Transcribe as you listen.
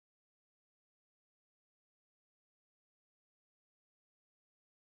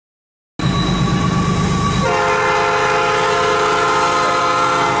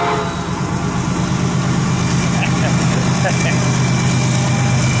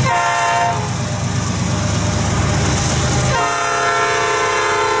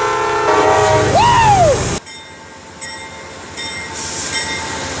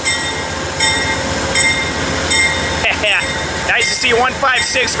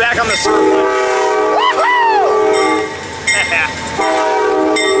656 back on the surfboard.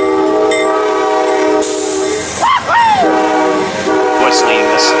 What's leading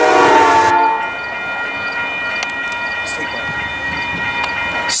this?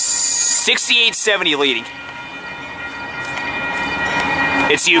 6870 leading.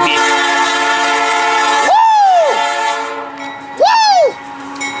 It's UP.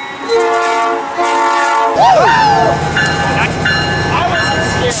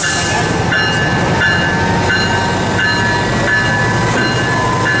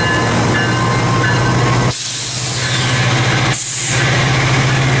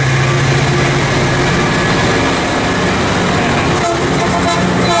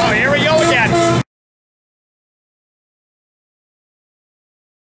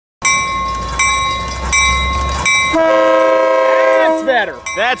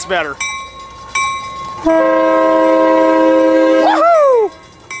 That's better. Woohoo!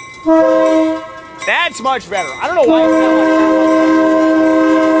 That's much better. I don't know why it's not like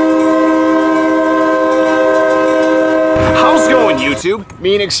that. How's it going, YouTube?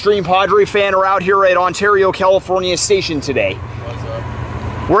 Me and Extreme Padre Fan are out here at Ontario, California station today. What's up?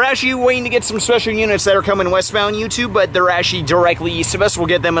 We're actually waiting to get some special units that are coming westbound, YouTube, but they're actually directly east of us. We'll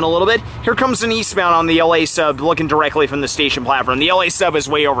get them in a little bit. Here comes an eastbound on the LA sub, looking directly from the station platform. The LA sub is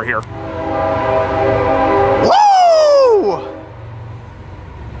way over here. Woo!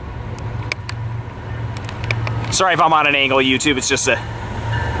 Sorry if I'm on an angle, YouTube. It's just a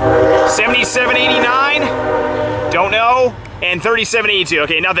 7789. Don't know. And 3782.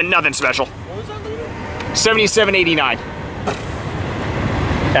 Okay, nothing special. What was that later? 7789.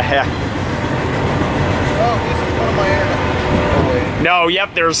 Oh, this is one of my internet. Oh, wait. No,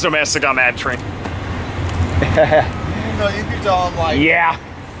 yep, there's domestic on that train. No, you can tell I'm like... Yeah.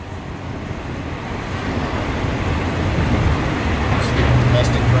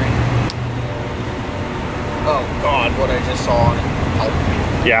 Domestic train. Oh, God, what I just saw on it. Help me.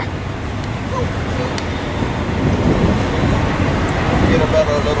 Yeah. Forget about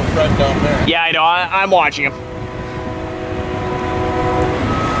our little friend down there. Yeah, I know. I'm watching him.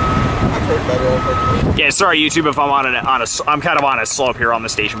 Yeah, sorry YouTube if I'm I'm kind of on a slope here on the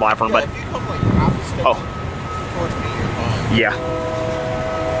station platform, but if you come like half a step towards me, you're fine. Yeah.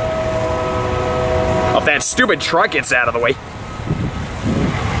 If that stupid truck gets out of the way.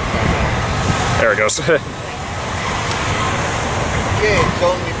 There it goes. Yeah, it's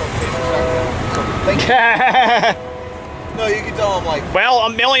telling me from thank you. No, you can tell I'm like, well, a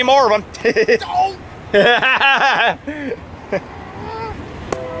million more of them. Don't.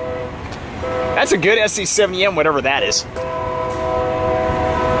 That's a good SC70M, whatever that is.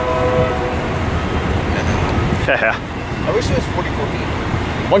 I wish it was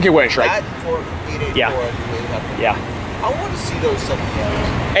 4014. One can wish, right? That 4884. Yeah. Yeah. I want to see those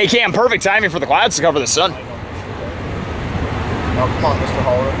 7Ks. Hey, Cam, perfect timing for the clouds to cover the sun. Oh, come on, Mr.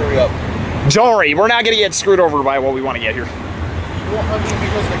 Holler, hurry up. Don't worry, we're not going to get screwed over by what we want to get here. Well, I mean,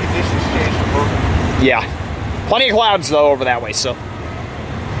 because the conditions changed to perfect. Yeah. Plenty of clouds, though, over that way, so.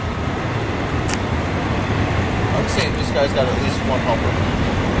 I'm saying this guy's got at least one helper.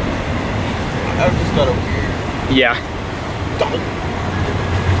 I've just got a weird... Yeah. Don't.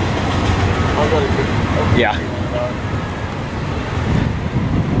 I got a good... Yeah.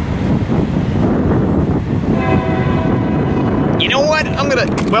 You know what? I'm gonna...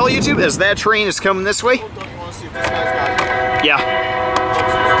 Well, YouTube, as that train is coming this way... Don't you want to see if this guy's got it? Yeah.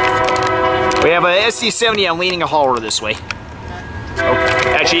 We have a SC70, I'm leaning a hauler this way. Oh,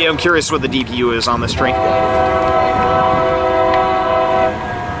 actually, I'm curious what the DPU is on this train.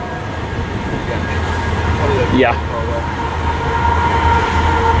 Yeah.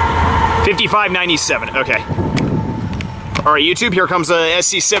 5597, okay. Alright, YouTube, here comes a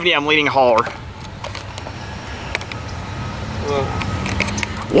SC70, I'm leading a hauler.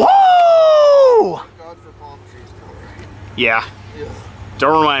 Whoa! God for palm trees. Yeah.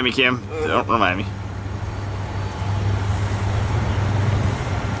 Don't remind me, Kim. Don't remind me.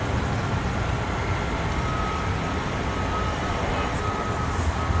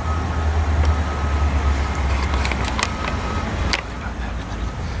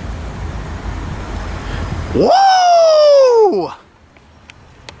 Whoa!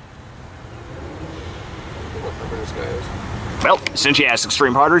 Well, since you asked,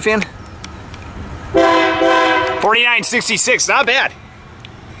 Extreme Padre Fan. 4966, not bad.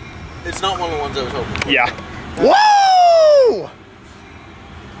 It's not one of the ones I was hoping for. Yeah. Whoa!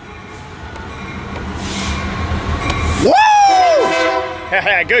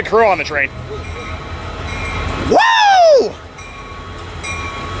 Whoa! Good crew on the train. Whoa!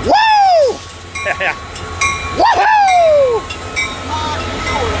 Whoa! Woohoo!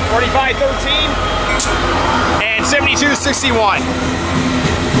 45.13 and 72.61.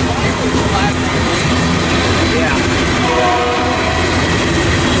 Yeah.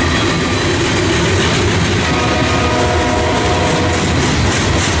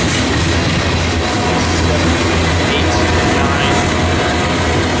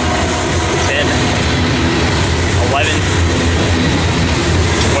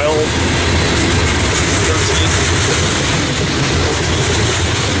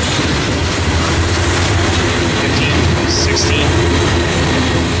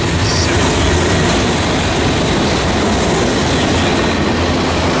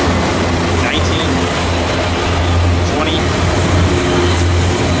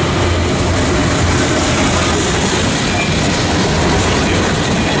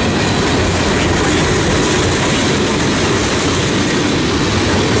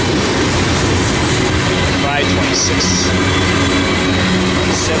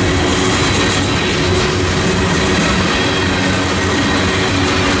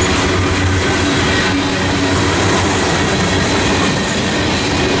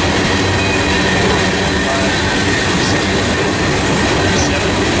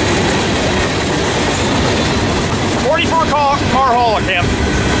 Car haul at him.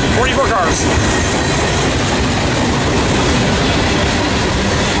 44 cars.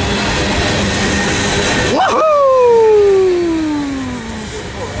 Woohoo!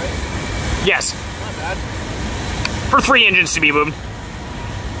 Yes. For 3 engines to be moving.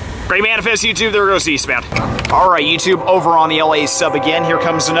 Great manifest, YouTube. There goes eastbound. All right, YouTube. Over on the LA sub again. Here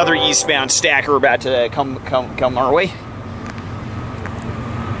comes another eastbound stacker about to come our way.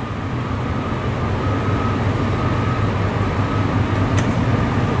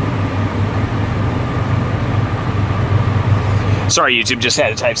 Sorry, YouTube, just had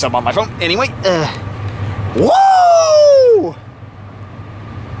to type something on my phone. Anyway, whoa!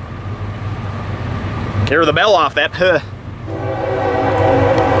 Hear the bell off that.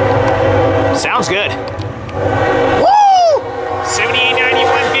 Sounds good. Woo!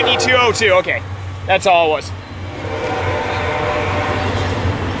 7891 5202. Okay, that's all it was.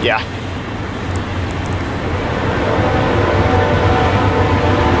 Yeah.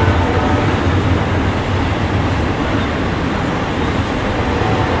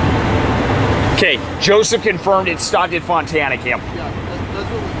 Okay, Joseph confirmed it stopped at Fontana Camp. Yeah,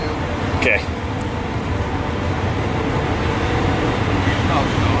 that's what we do. Okay.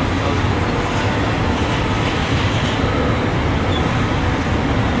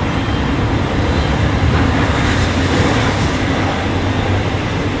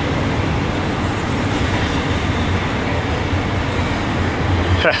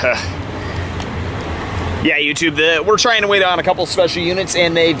 Yeah, YouTube, we're trying to wait on a couple special units,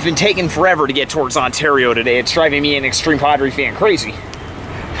 and they've been taking forever to get towards Ontario today. It's driving me, an Extreme Padre fan, crazy.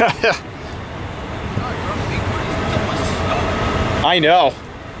 I know.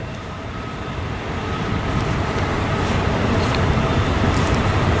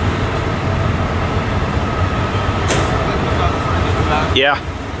 Yeah.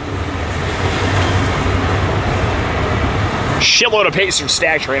 Shitload of pace from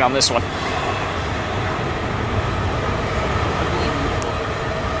Stack Train on this one.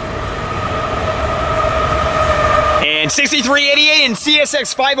 And 6388 and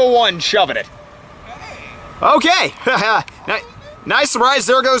CSX 501 shoving it. Okay. Nice surprise.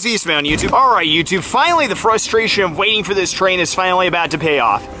 There goes eastbound, YouTube. All right, YouTube. Finally, the frustration of waiting for this train is finally about to pay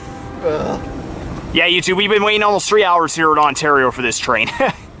off. Yeah, YouTube. We've been waiting almost 3 hours here in Ontario for this train.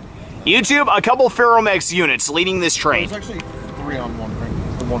 YouTube, a couple Ferromex units leading this train. There's actually 3 on one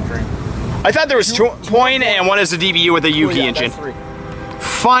train. I thought there was two and one is a DBU with a UV engine. That's 3.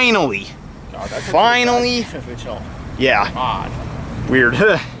 Finally. God, Finally. Yeah. Odd. Weird.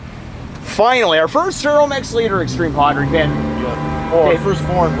 Finally, our first Ferromex leader, Extreme Padre fan. Yeah. Well, our first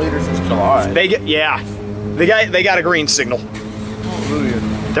foreign leader since July. They got a green signal. Hallelujah.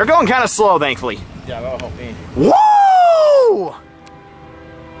 They're going kind of slow, thankfully. Yeah, that'll help me. Woo!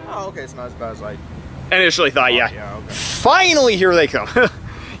 Oh, okay, it's not as bad as I initially thought. Yeah. Yeah, okay. Finally, here they come.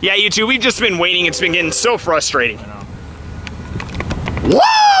 Yeah, you two, we've just been waiting. It's been getting so frustrating. I know. Woo!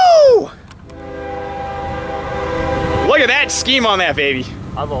 Look at that scheme on that baby.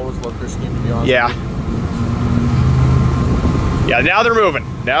 I've always loved their scheme, to be honest. Yeah. Yeah, now they're moving.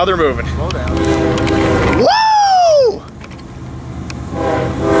 Now they're moving. Slow down. Woo!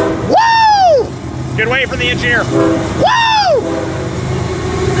 Woo! Good way for the engineer. Woo!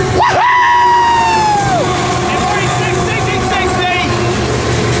 Woohoo! And 46, 66,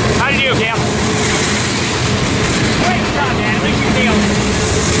 how do you do, Cam? Great job, man. At least you nailed it.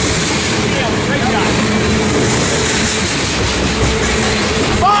 Great job.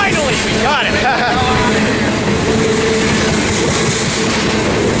 Bye!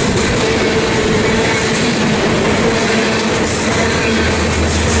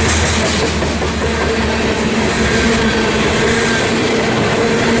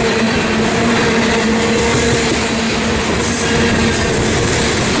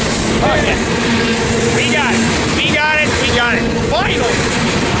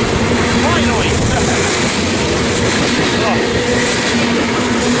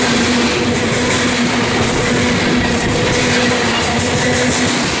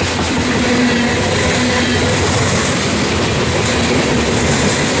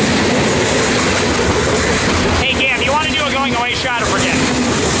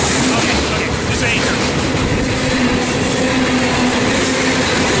 sake.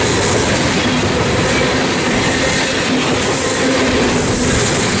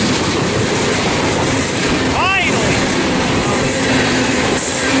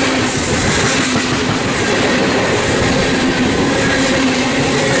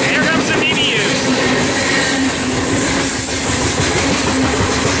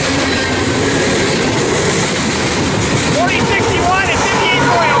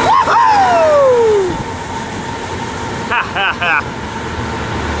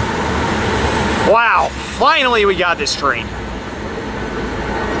 Wow, finally we got this train.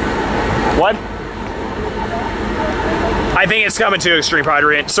 What? I think it's coming to Extreme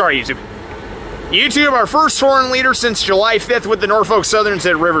Padre. Sorry, YouTube. YouTube, our first touring leader since July 5th with the Norfolk Southerns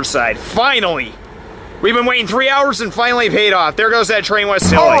at Riverside. Finally. We've been waiting 3 hours and finally paid off. There goes that train west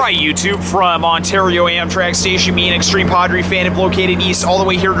to LA. Alright, YouTube, from Ontario Amtrak Station, me and Extreme Padre fan have located east all the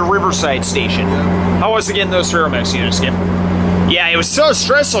way here to Riverside Station. How was it getting those Ferromex units, Skip? Yeah, it was so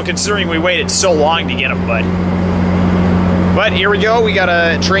stressful considering we waited so long to get them, but here we go. We got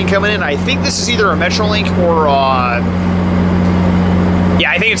a train coming in. I think this is either a Metrolink or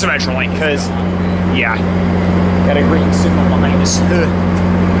yeah, I think it's a Metrolink because yeah, got a green signal behind us.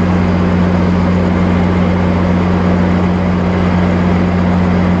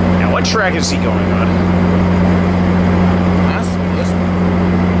 Now, what track is he going on?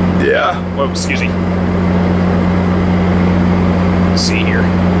 Yeah. Whoa, excuse me. Let's see here.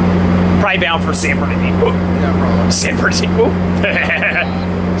 Probably bound for San Bernardino. Yeah, probably. San Bernardino.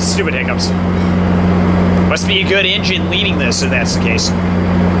 Stupid hiccups. Must be a good engine leading this if that's the case.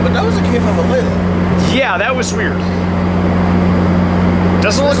 But that was a KFMLA though. Yeah, that was weird.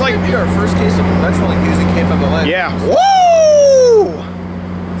 Doesn't look like... This might be our first case of Metrolink using KFMLA. Yeah. Woo!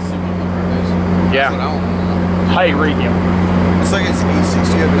 Yeah. I agree, yeah. It's like it's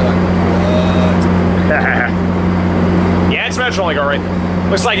E60, I'd be like, what? Yeah, it's Metrolink, alright.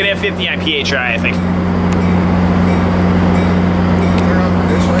 Looks like an F50 on PHI, I think. Turn on the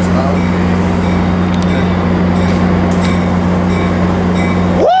dish lights out.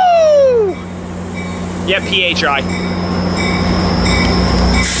 Woo! Yep, PHI.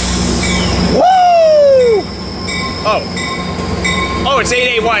 Woo! Oh. Oh, it's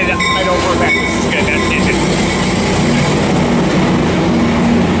 881. I don't work back. This is good. That's engine.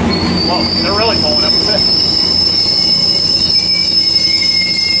 Whoa, they're really pulling up.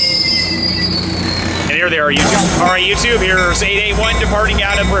 And here they are, YouTube. All right, YouTube, here's 881 departing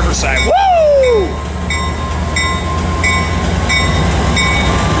out of Riverside. Woo!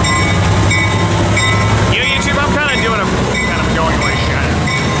 You know, YouTube, I'm kind of doing a going away shot.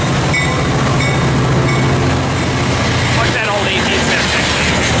 Like that old 1870.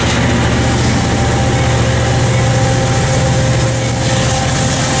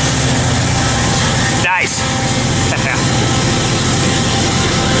 Nice.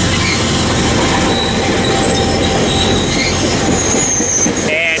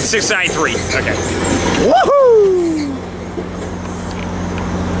 And 693. Okay. Woohoo!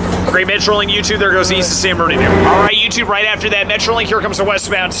 Great Metrolink, YouTube. There goes east to San Bernardino. All right, YouTube. Right after that Metrolink, here comes a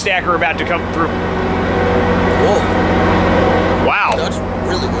westbound stacker about to come through. Whoa. Wow. That's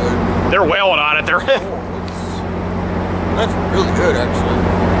really good. They're wailing on it. That's really good,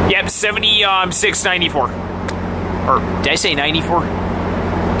 actually. Yep, 7694. Or did I say 94?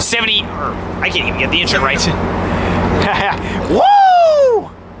 70. Or I can't even get the inch right. Woo!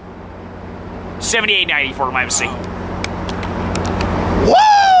 7894. My mistake.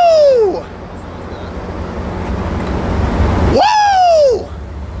 Woo! Woo!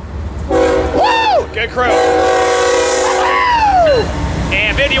 Woo! Good crew. Woo!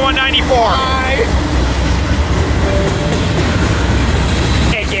 And 5194.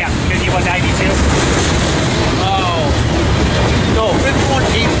 Heck yeah, 5192. Oh. No,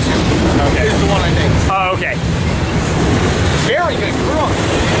 5182. Okay. Is the one I think. Oh, okay. Very good crew.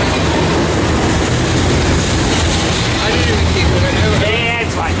 I didn't even keep it. Yeah,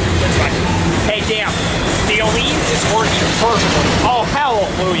 it's fine. It's fine. Hey, damn. The Elite is working perfectly. Oh,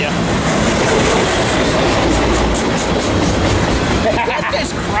 hallelujah. Get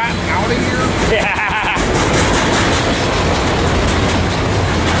this crap out of here.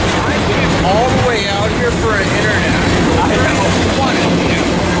 I came all the way out here for an international. I know. What a deal.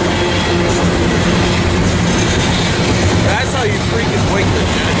 That's how you freaking wake the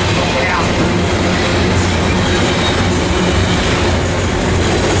jet. Yeah.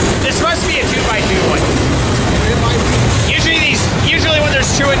 This must be a 2x2 one. It might be. Usually when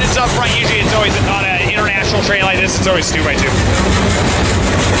there's two engines up front, usually it's always on an international train like this, it's always 2x2.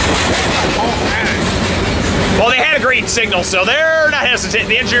 Oh, man. Well, they had a green signal, so they're not hesitating.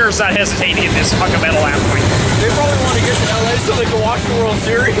 The engineer's not hesitating in this fundamental lap point. They probably want to get to LA so they can watch the World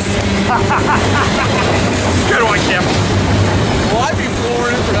Series. Good one, Kim. Well, I'd be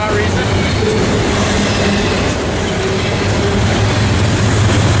flooring it for that reason.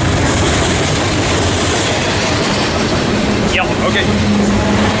 Yellow, okay.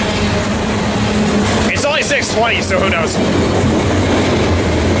 It's only 6:20, so who knows?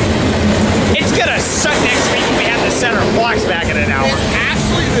 It's gonna suck next week when we have the center blocks back in an hour. It's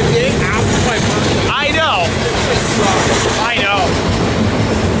actually the day after my birthday. I know. It sucks. I know.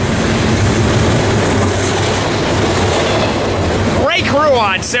 Great crew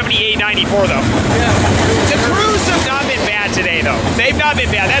on 7894 though. Yeah. The crews have not been bad today though. They've not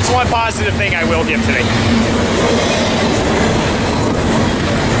been bad. That's one positive thing I will give today.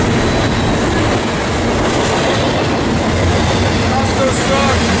 Costco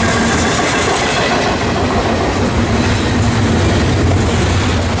sucks.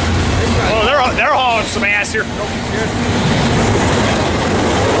 Oh, they're hauling some ass here.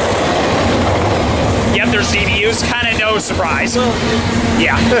 Yep, there's CDUs. Kind of no surprise.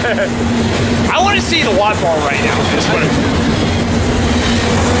 Yeah. I want to see the watt bar right now. Is what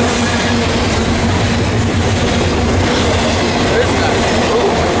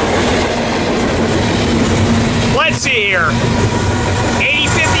let's see here.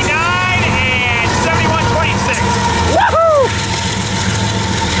 8059 and 7126. Woohoo!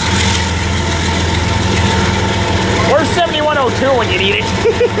 Where's 7102 when you need it?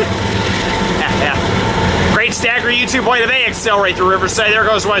 Yeah. Great stagger YouTube. Boy, do they accelerate through Riverside. There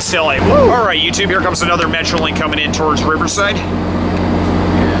goes West LA. Woo. All right, YouTube, here comes another Metrolink coming in towards Riverside.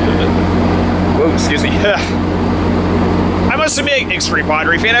 Whoa, excuse me. I must admit, Extreme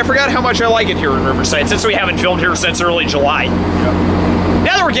Padre fan, I forgot how much I like it here in Riverside since we haven't filmed here since early July. Yep.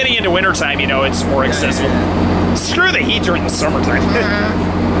 Now that we're getting into wintertime, you know, it's more accessible. Yeah. Screw the heat during the summertime.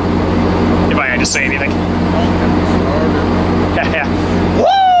 If I had to say anything.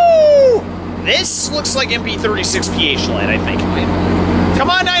 Woo! This looks like MP36 pH lead, I think. Come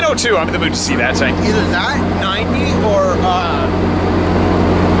on, 902. I'm in the mood to see that thing. Either that, 90, or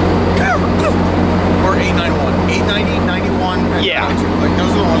 891. 890, 91, and yeah. 92. Like,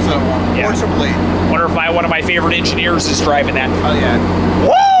 those are the ones that I want. Yeah. Or 888. Wonder if one of my favorite engineers is driving that. Oh, yeah.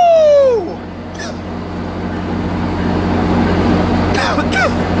 Woo!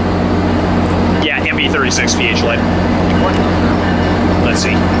 Yeah, MP36 pH lead. Let's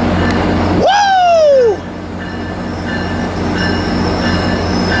see. Woo!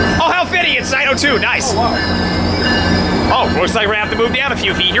 Oh, how fitting! It's 902. Nice. Oh, wow. Oh, looks like we're gonna have to move down a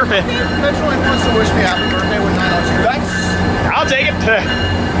few feet here. Metrolink wants to wish me happy birthday with 902. That's... I'll take it.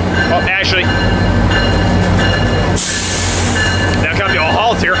 Oh, actually. Now come to a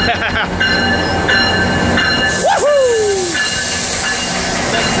halt here. Woohoo!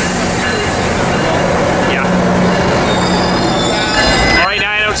 Yeah. All right,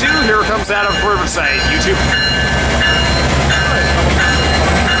 902. Here comes out of Riverside. YouTube.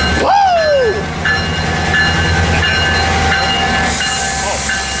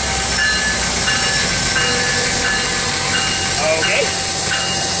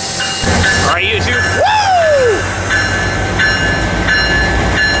 All right, YouTube. Woo!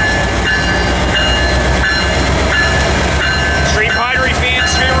 Extreme Padre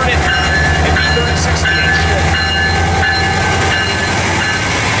fans favoring it. MP36 pH.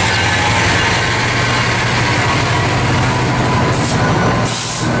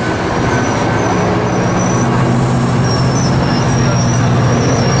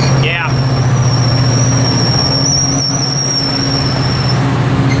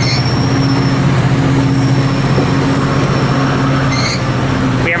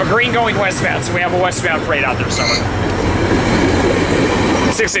 Going westbound, so we have a westbound freight out there somewhere.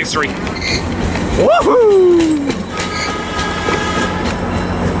 663. Woohoo!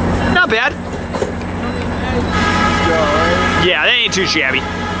 Not bad. Yeah, that ain't too shabby.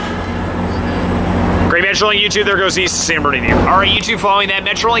 Great Metrolink YouTube, there goes east to San Bernardino. All right, YouTube, following that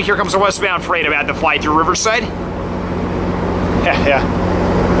Metrolink, here comes a westbound freight about to fly through Riverside. Yeah.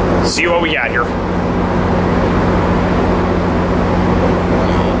 See what we got here.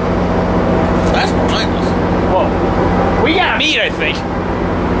 That's behind us. Whoa. We gotta meet, I think.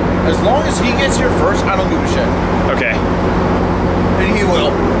 As long as he gets here first, I don't give a shit. Okay. And he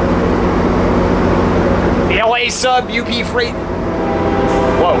will. The LA sub UP freight.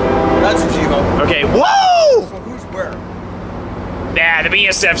 Whoa. That's a G-Ho. Okay. Whoa! So who's where? Nah, the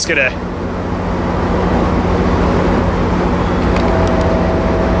BSF's gonna...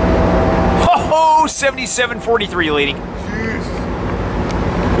 Ho-ho! 7743 leading. Jeez.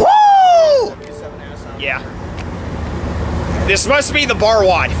 Woo! Yeah. This must be the bar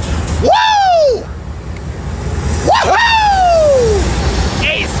wad. Woo! Woohoo!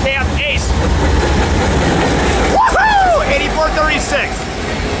 Ace, Cam, ace. Woohoo! 8436.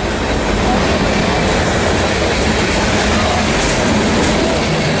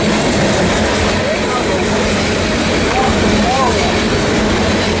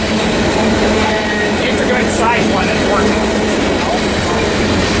 It's a good size one that's working.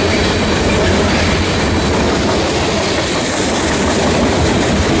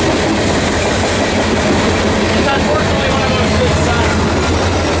 It's unfortunately one of those good signs.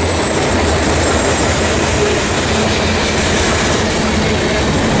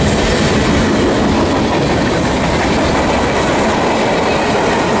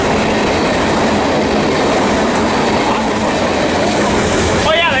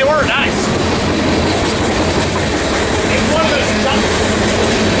 Oh yeah, they were nice. It's one of those jump.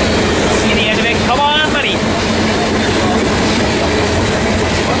 See the end of it? Come on, buddy.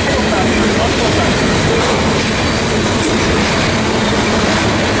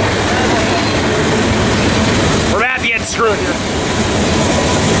 We're about to get screwed here.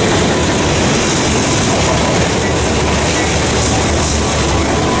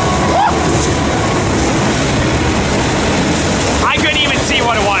 I couldn't even see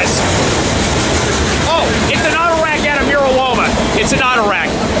what it was. Oh, it's an auto rack out of Muraloma. It's an auto rack.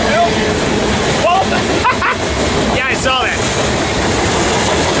 Well, yeah, I saw that.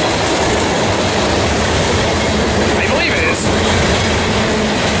 I believe it is.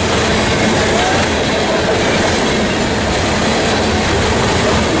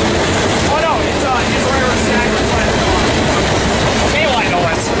 Oh no, it's Israel Sacrifice. Okay, well, I know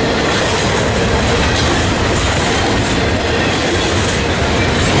this.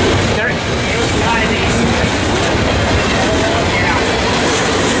 There, it was not an ace. Yeah.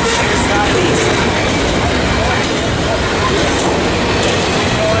 It was not an ace.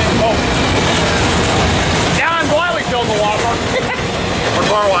 Oh. Now I'm gladly filled the water. Or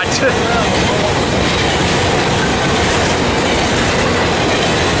bar watch.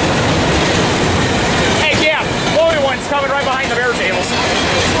 Hey, Cam, loaded one's coming right behind the bear tables.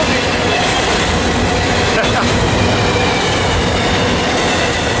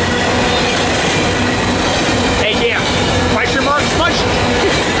 Hey, Cam, question mark, smudge.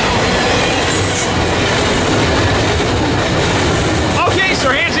 Okay, so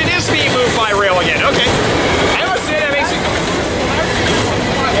Hanson is being moved by rail again. Okay. I must say that makes it.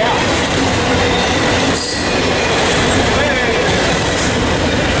 Yeah.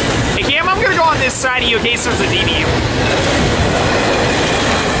 Hey, Cam, I'm going to go on this side of you in case there's a DBU.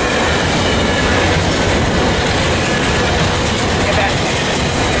 Get back.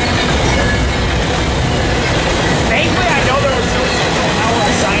 Thankfully, I know there was no power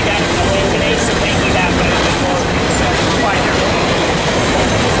assigned out of the way today, so thankfully that would have been more. So we're fine there.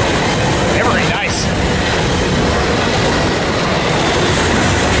 They're very nice.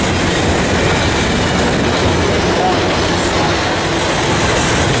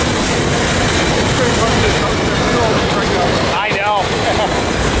 I know.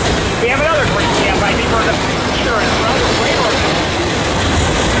 We have another green camp, I think we're either in another way or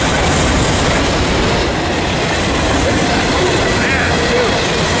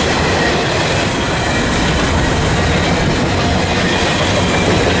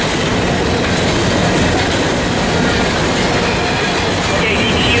okay,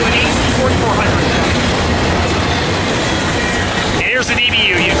 DBU and AC 4400. And here's the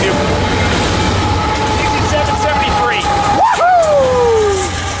DBU, YouTube. 6773. Woohoo!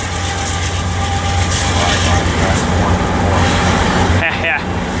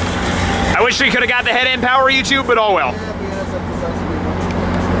 I wish we could have got the head end power, YouTube, but oh well.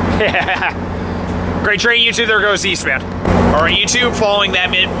 Great train, YouTube. There goes eastbound. All right, YouTube, following that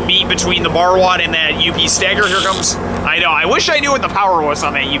meet between the bar wad and that UP stagger, here comes. I know. I wish I knew what the power was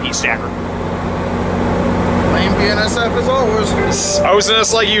on that UP stagger. Lame BNSF as always.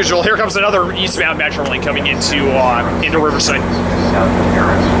 OSNS like usual. Here comes another eastbound Metrolink coming into Riverside.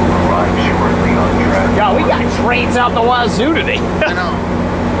 Yeah, we got trains out the wazoo today. I know.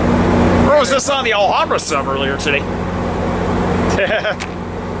 Where was this on the Alhambra sub earlier today? Yeah,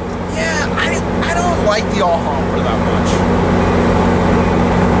 I don't like the Alhambra that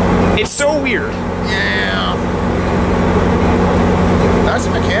much. It's so weird. Yeah. That's a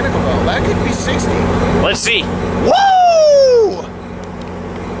mechanical belt. That could be 60. Let's see. Woo!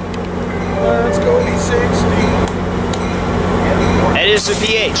 Let's go E60. That is the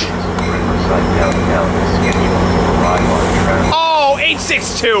PH. Oh,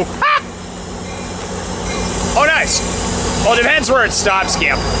 862. Ha! Oh, nice. Well, it depends where it stops,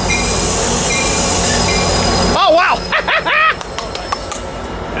 Cam. Oh, wow.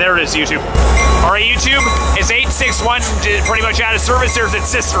 There it is, YouTube. All right, YouTube, it's 861 pretty much out of service. There's its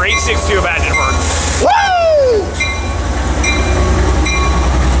sister, 862 abandoned bird. Woo!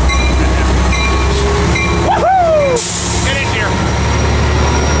 Woohoo! Get in here.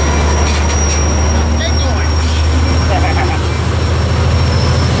 Get going.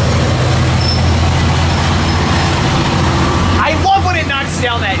 I love when it knocks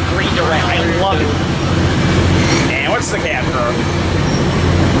down that green direct. I love it. And what's the cab curve?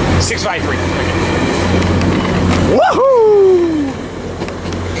 653. Woohoo!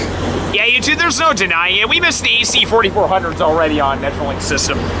 Yeah, YouTube, there's no denying it. We missed the AC 4400s already on Metrolink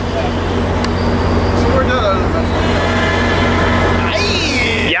system. So we're done.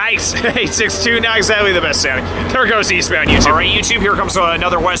 Yikes. 862, not exactly the best sounding. There goes eastbound YouTube. All right, YouTube, here comes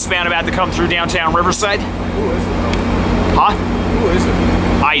another westbound about to come through downtown Riverside. Who is it? Huh? Who is it?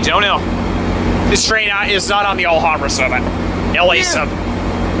 I don't know. This train is not on the Alhambra sub. LA sub.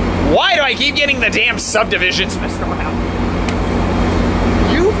 Why do I keep getting the damn subdivisions messed around?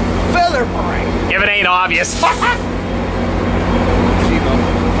 You feather pine. If it ain't obvious.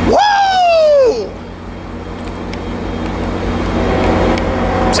 Woo!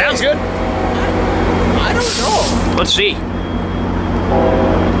 Sounds good. I don't know. Let's see.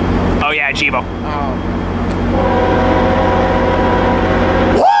 Oh yeah, Jibo.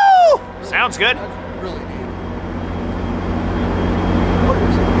 Woo! Sounds good. That's really neat.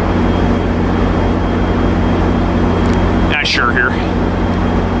 Not sure here.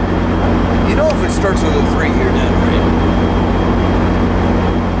 You know if it starts with a 3 here, then, right?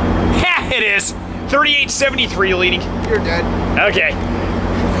 Ha! It is. 3873 leading. You're dead. Okay.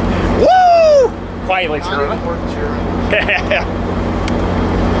 Woo! Quietly through.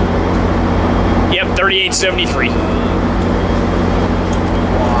 Yep, 3873.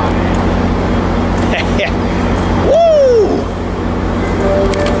 Woo!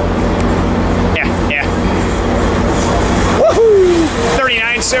 Yeah. Woohoo!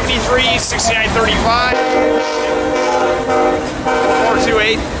 3973, 6935.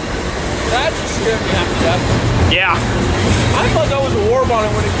 428. That just scared me half to death. Yeah. I thought that was a war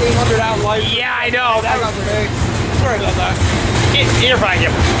bonnet when it came under that light. Yeah, I know. That got big. Sorry about that. You're fine,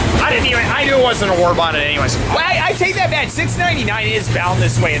 Jim. I knew it wasn't a war bonnet anyways. Well, I take that back. 699 is bound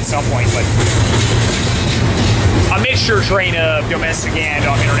this way at some point, but a mixture train of domestic and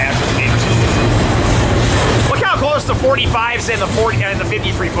international standards. Look how close the 45s and the 40 and the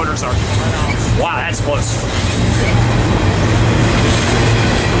 53 footers are. Wow, that's close.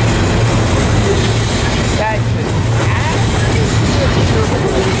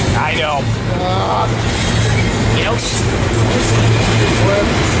 I know. You know.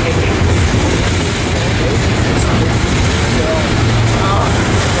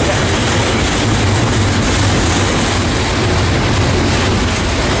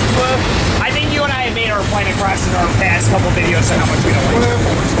 I think you and I have made our point across in our past couple videos of how much we don't like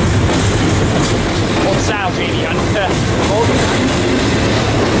Transformers. Old style, Jamie.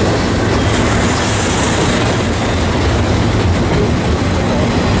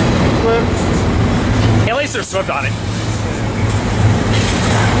 At least there's Swift on it.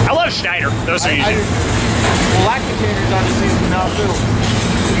 I love Schneider. Those are usually. Black containers on the season now too.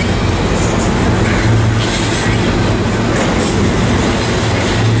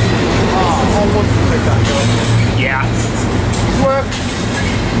 Yeah. Swift.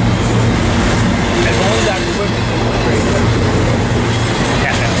 As long as that Swift is in the great.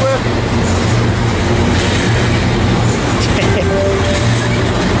 Yeah. Swift.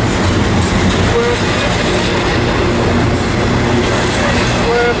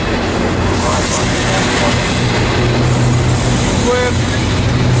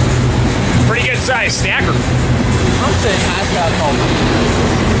 Pretty good size stacker. I'm saying has got home.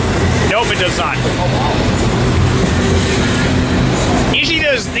 Nope, it does not. Oh wow. Usually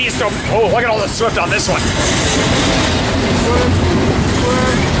does these don't. Oh, look at all the Swift on this one.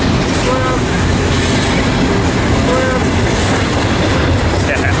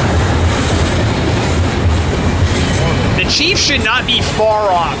 The Chief should not be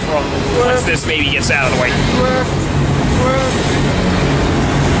far off from once this baby gets out of the way.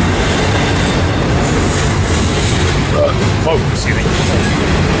 Whoa, excuse me.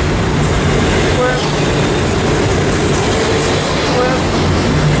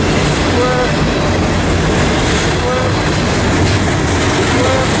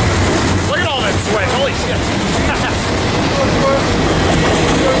 Look at all that sweat, holy shit.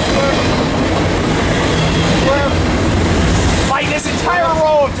 Like this entire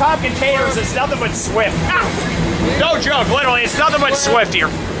row of top containers is nothing but Swift. Ow. No joke, literally, it's nothing but Swift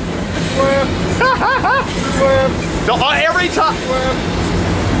here. Every time.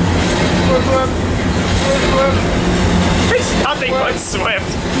 It's nothing but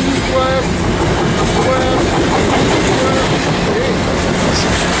Swift.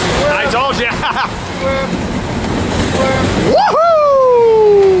 I told you. Woohoo!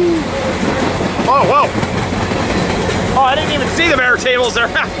 Oh, whoa. Oh, I didn't even see the bear tables there.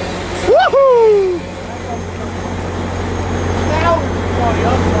 Woohoo!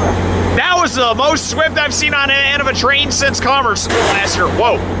 That was the most Swift I've seen on the end of a train since Commerce last year.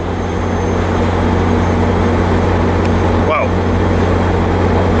 Whoa. Whoa.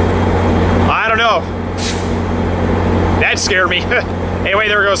 I don't know. That scared me. Anyway,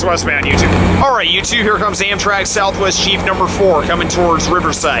 there goes westbound YouTube. All right, YouTube, here comes Amtrak Southwest Chief number 4 coming towards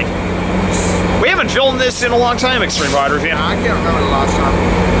Riverside. We haven't filmed this in a long time, Extreme Padre fan. I can't remember the last time.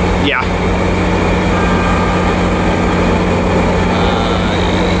 Yeah.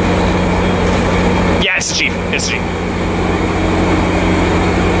 Yeah, it's the Chief. It's the Chief.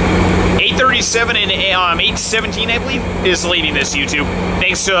 8:37 and 8:17, I believe, is leaving this YouTube.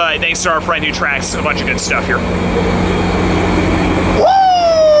 Thanks to our friend who tracks a bunch of good stuff here.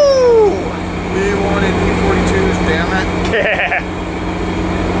 Woo! We wanted P42s, damn it.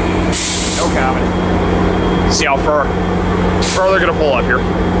 No comment. See how far they're gonna pull up here.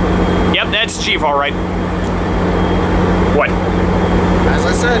 Yep, that's Chief, all right. What? As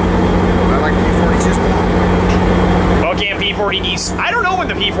I said, I like P42s more. Okay, and P40s. I don't know when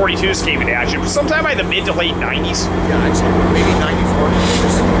the P42s came into action. Sometime by the mid to late 90s. Yeah, I'd say maybe 94.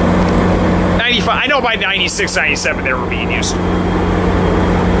 95. I know by 96, 97 they were being used.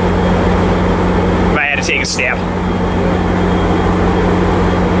 If I had to take a stab.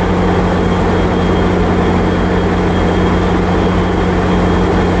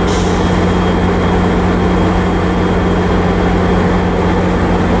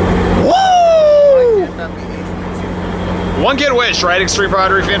 One kid wish, right, Extreme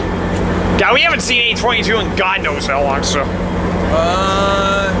Padre fan? God, we haven't seen 822 in God knows how long, so. Shit.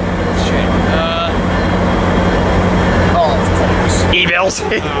 Oh, of course. E-bills.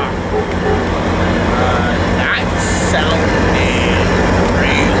 That sounded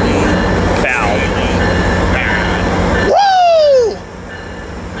really Foul. bad. Woo!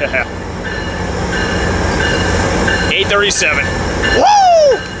 837.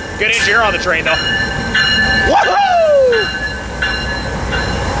 Woo! Good engineer on the train, though. Woohoo!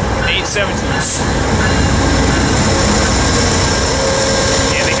 817.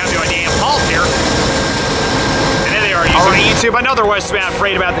 Yeah, they come to a damn halt here. And there they are. All right, YouTube, another westbound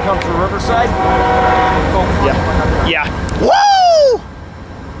freight about to come through Riverside. Yeah. Yeah. Woo!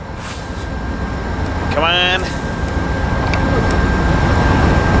 Come on.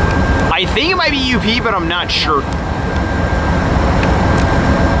 I think it might be UP, but I'm not sure.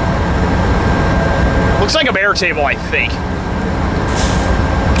 Looks like a bear table, I think.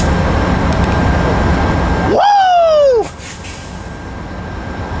 Woo!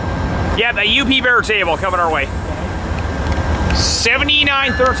 Yeah, the UP bear table coming our way.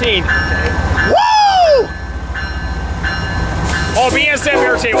 7913. Woo! Oh, BSF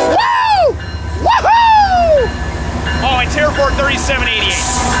bear table. Woo! Woohoo! Oh, and Terraport 3788.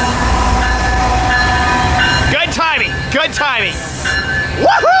 Good timing. Good timing.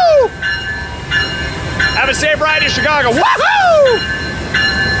 Woohoo! Have a safe ride to Chicago. Woohoo!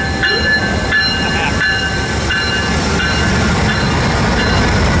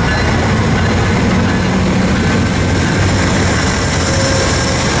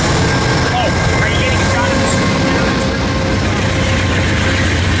 Oh, are you getting a shot of this?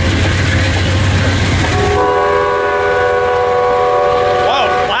 Whoa,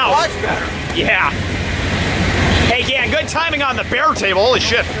 wow. Much better. Yeah. Hey, yeah, good timing on the bear table. Holy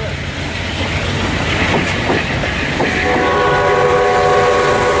shit.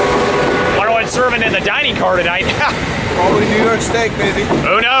 Wonder what's serving in the dining car tonight. Probably New York steak, baby.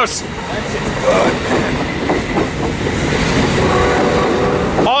 Who knows?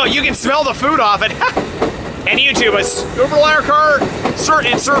 Oh, you can smell the food off it. And YouTube, a Uber liner car,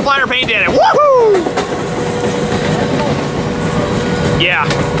 and surf liner paint in it. Woohoo! Yeah.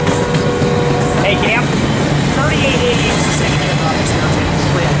 Hey, Cam. 3888 is the same thing about this bear table.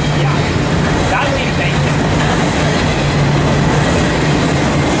 Yeah. That'll leave it, thank you.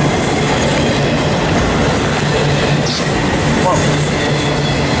 Whoa.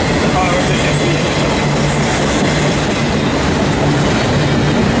 Oh, it was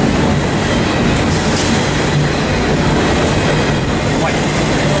What?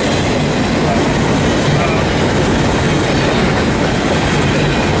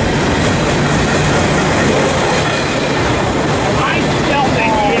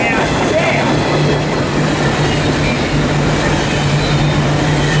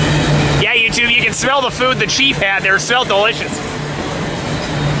 smell the food the chief had there. It smelled delicious.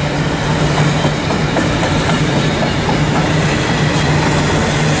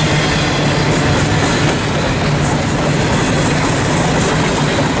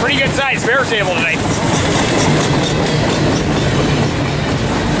 Pretty good size spare table tonight.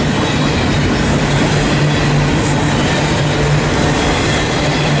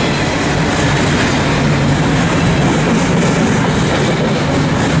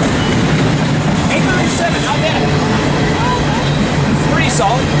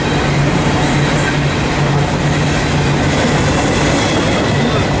 Solid.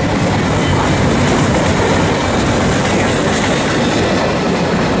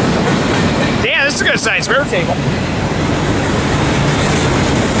 Damn, this is a good size spare table.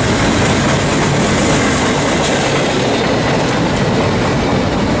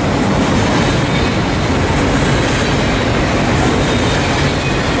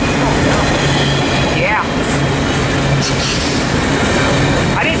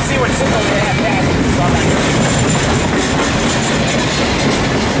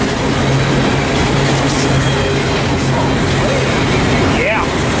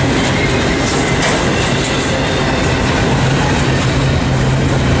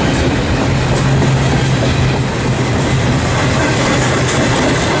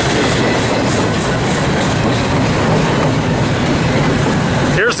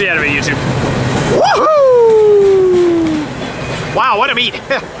 Here's the end of it, YouTube. Woohoo! Wow, what a meet!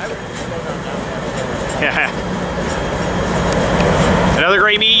 Another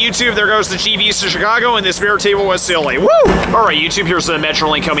great meet, YouTube. There goes the Chief east of Chicago, and this spare table was silly. Woo! All right, YouTube. Here's the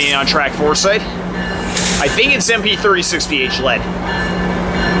Metrolink coming in on track 4 side. I think it's MP36PH lead.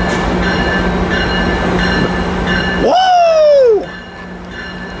 Woo!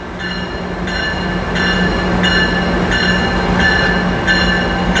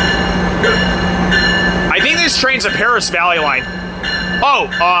 I think this train's a Paris Valley line. Oh,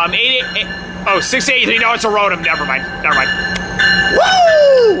 683. No, it's a Rotom. Never mind. Never mind.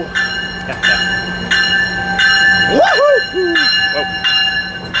 Woo! Woohoo! Oh.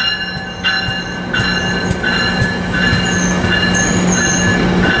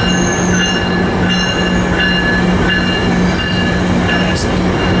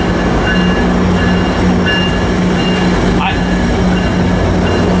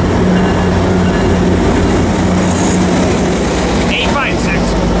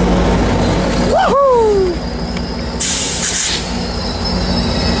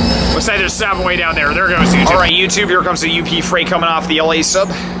 Looks like there's stopping way down there. There goes YouTube. All right, YouTube, here comes the UP freight coming off the LA sub.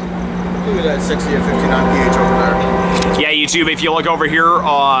 Look at that 60 at 59 pH over there. Yeah, YouTube, if you look over here,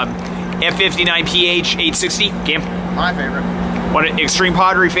 F59 pH 860, Cam. My favorite. One of Extreme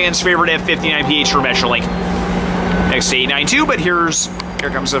Padre fans' favorite F59 pH for Metrolink. Next to 892, but here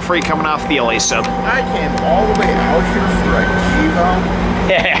comes the freight coming off the LA sub. I came all the way out here for a Kiva.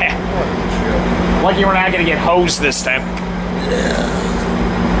 Yeah. Lucky we're not going to get hosed this time. Yeah.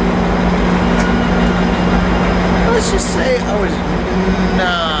 Let's just say I was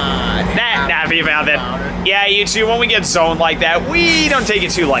not happy about that. Yeah, you two, when we get zoned like that, we don't take it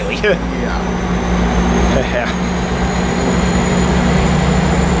too lightly. Yeah.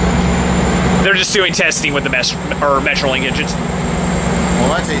 They're just doing testing with the Metrolink engines. Well,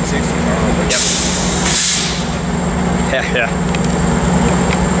 that's 860. Yep. Yeah.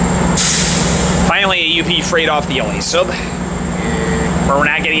 Finally, a UP freight off the LA sub. Where we're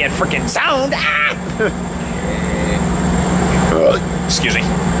not going to get freaking sound. Ah! Excuse me.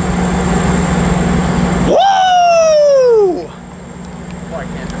 Woo! Why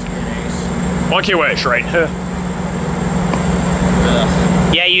can't this be an ace? Monkey wish, right?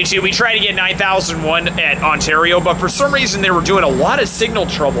 Yeah, YouTube, we tried to get 9001 at Ontario, but for some reason they were doing a lot of signal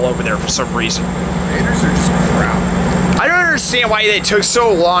trouble over there for some reason. Raiders are just crap. I don't understand why it took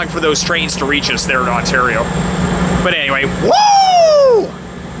so long for those trains to reach us there in Ontario. But anyway, woo!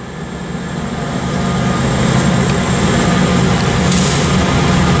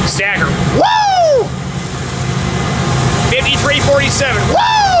 Stagger. Woo! 5347. Woo!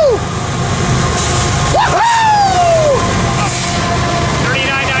 Woohoo!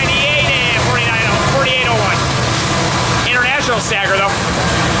 3998 and 4801. International stagger though.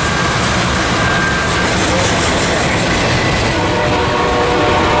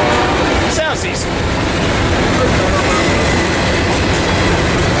 Sounds decent.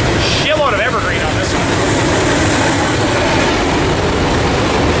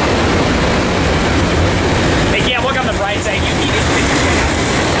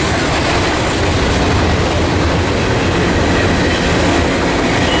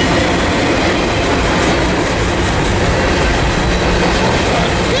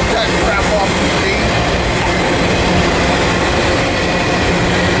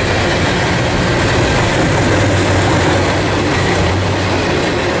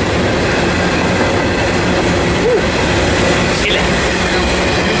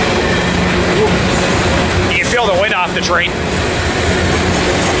 You can feel the wind off the train.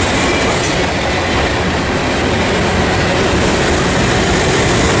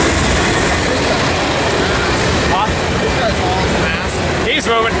 Huh? This guy's hauling some ass. He's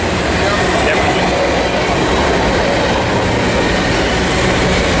moving. Definitely.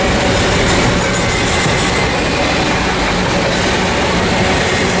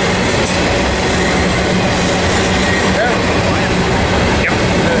 Yep.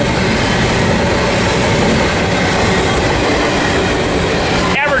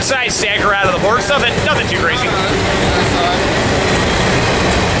 Average size stagger out of the board. Nothing too crazy.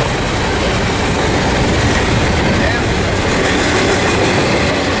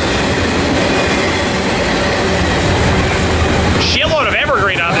 Shitload of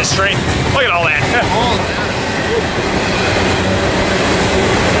evergreen on this train. Look at all that.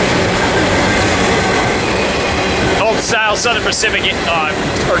 Old style Southern Pacific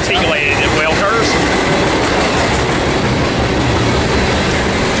articulated whale cars.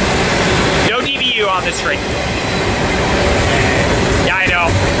 No DVU on this train. Yeah, I know.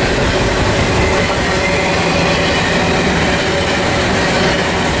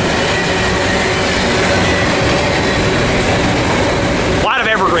 A lot of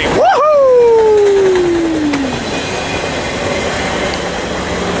evergreen. Woohoo!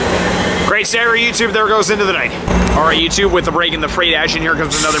 Great Saturday, YouTube. There goes into the night. All right, YouTube, with the break in the freight action, here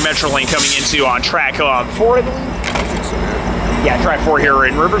comes another Metrolink coming into on track 4, I believe. Yeah, track 4 here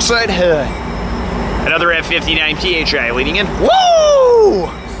in Riverside. Another F59 PHI leading in. Woo!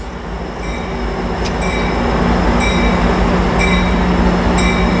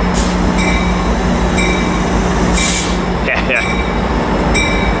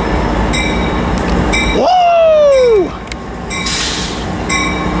 Woo!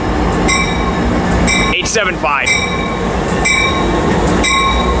 875.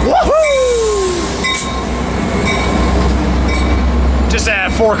 Woohoo! Just a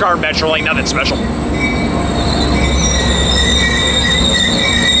 4-car Metrolink, nothing special.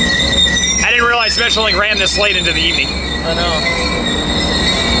 I didn't realize Metrolink ran this late into the evening. I know.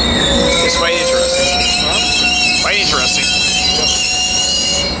 It's quite interesting. Huh? Quite interesting.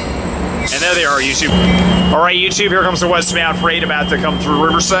 And there they are, YouTube. All right, YouTube, here comes the westbound freight about to come through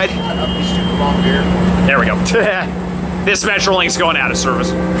Riverside. Stupid long beer. There we go. This Metrolink's going out of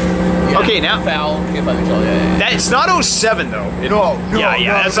service. Yeah, okay, now. Foul, if I can tell you. It's not 07, though. No,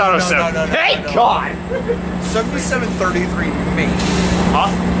 Yeah, that's not 07. Hey, God! 7733 maybe. Huh?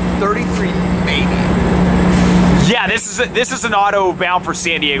 33 maybe. Yeah, this is an auto bound for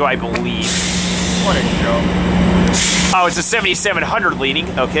San Diego, I believe. What a joke. Oh, it's a 7700 leading.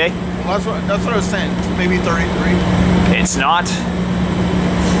 Okay. Well, that's what I was saying. Maybe 33. It's not.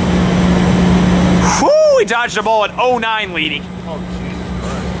 Whoo! We dodged a bullet. 09 leading. Oh, Jesus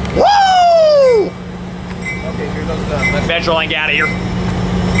Christ. Woo! Okay, here goes the Metrolink out of here.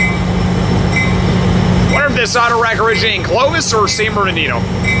 Wonder if this auto rack originated in Clovis or San Bernardino.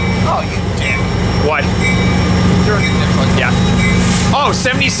 Oh, you dick. What? Yeah. Oh,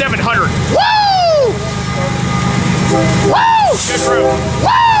 7700. Woo! Woo! Good crew.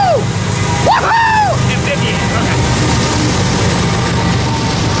 Woo! Woohoo! M58. Okay.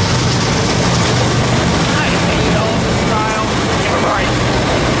 Nice. Style. Yeah, right.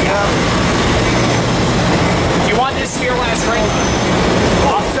 Yeah. You want this to be your last drink?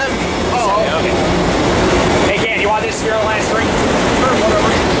 Oh, 70. Oh, okay. Hey, Dan, you want this to be your last drink? Sure, whatever.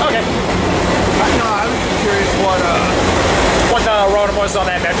 Okay. No, I was just curious what the Rotom was on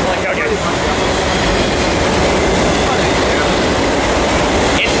that Metrolink. Okay.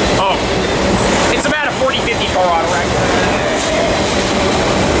 It's about a 40-50 car auto rack.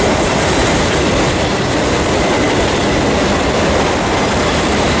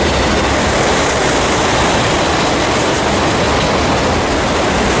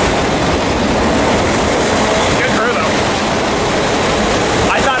 Good crew, though.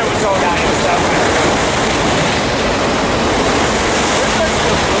 I thought it was so nice.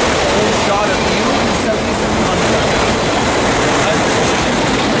 shot of you in 7700.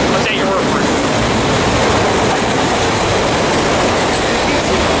 I'll take your word for it.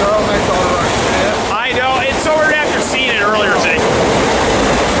 I know, it's so weird after seeing it earlier today.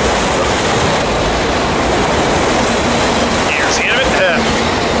 Here's the end of it.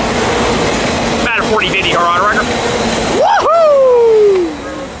 About a 40-50 car auto record. Woohoo!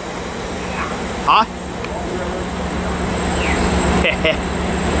 Huh?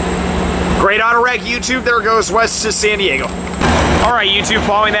 Great auto wreck, YouTube. There goes west to San Diego. All right, YouTube,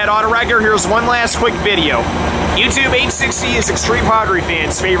 following that auto wrecker, here's one last quick video. YouTube 860 is Extreme Padre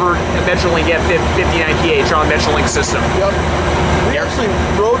fans' favorite Metrolink F59PH on Metrolink system. Yep. We actually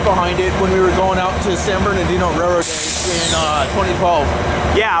rode road behind it when we were going out to San Bernardino Railroad Days in 2012.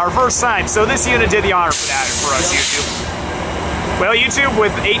 Yeah, our first time. So this unit did the honor for that for us, YouTube. Well, YouTube,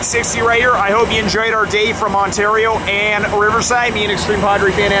 with 860 right here, I hope you enjoyed our day from Ontario and Riverside. Me and Extreme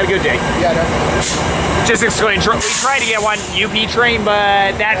Padre fan had a good day. Yeah, definitely. Just explain, we tried to get one UP train,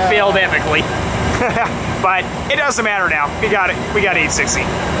 but that failed epically. But it doesn't matter now. We got it. We got 860. Yep.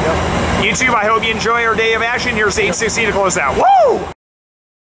 YouTube, I hope you enjoy our day of action. Here's 860 to close out. Woo!